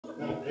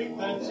big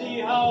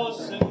fancy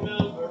house in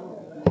Melbourne.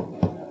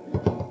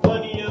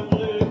 Plenty of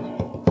loot,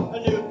 a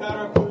new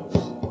pair of boots,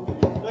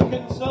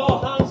 looking so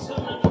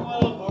handsome and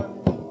well-born.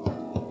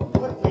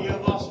 But we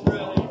of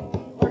Australia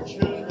are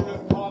children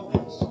of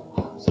convicts,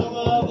 some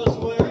of us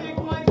wearing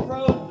quite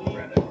proudly.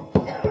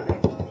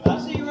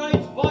 As he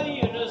rides by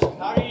and is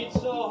carried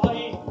so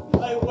high,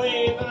 I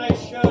wave and I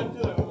shout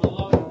to him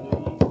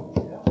loudly,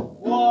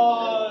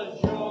 was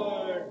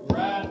your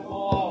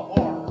grandma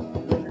whore,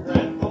 your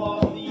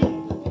grandpa thief,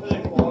 for the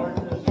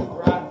corners and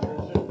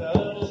rafters and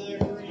down to the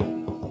green?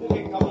 If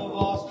you come of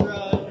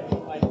Australia,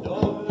 I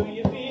know who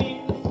you be,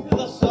 you're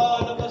the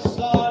son of a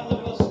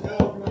scoundrel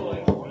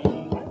like me.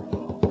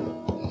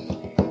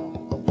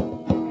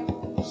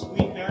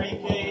 Sweet Mary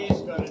Kay's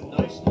got a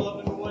nice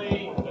loving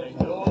way, and I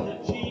know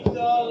that she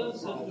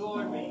does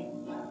adore me.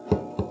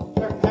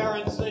 Her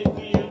parents, they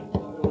feel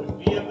it would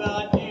be a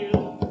bad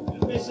deal.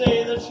 They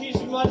say that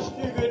she's much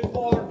too good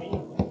for me.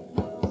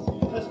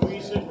 As we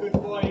said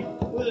goodbye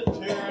with a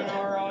tear in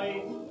our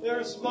eye, they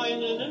were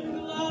smiling and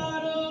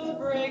glad of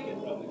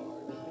breaking.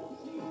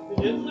 They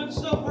didn't look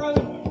so proud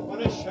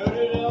when I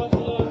shouted out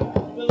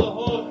loud till the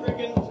whole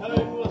friggin'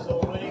 town was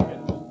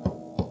awakened.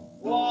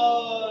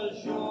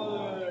 Was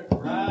your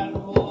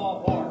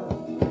grandma whore,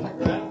 your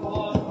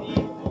grandpa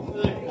thief, for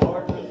the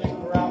corners and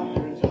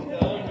grafters and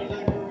down to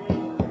the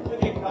green? If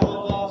you come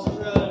of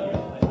Australia,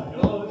 I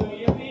know who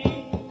you be,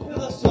 you're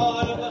the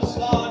son of a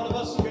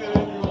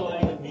scoundrel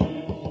like me.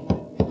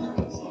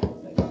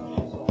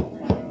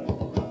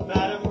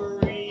 Madame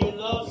Marie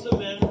loves the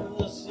men from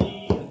the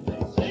sea, and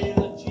they say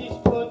that she's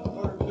good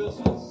for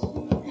business.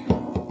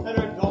 And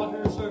her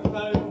daughters are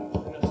found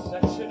in a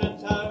section of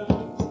town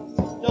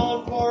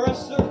known for a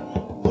certain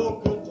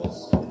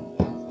low-goodness.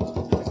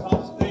 The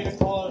cops paid a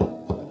call,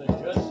 and the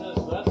judge says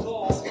that's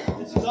all.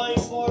 It's time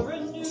for a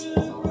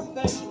new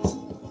profession.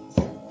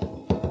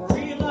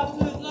 Marie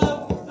laughed out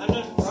loud, and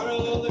in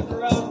front of the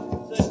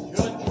crowd said,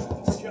 "Judge,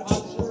 would you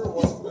answer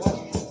one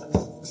question?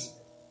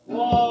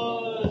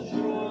 Was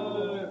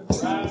your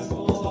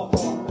grandma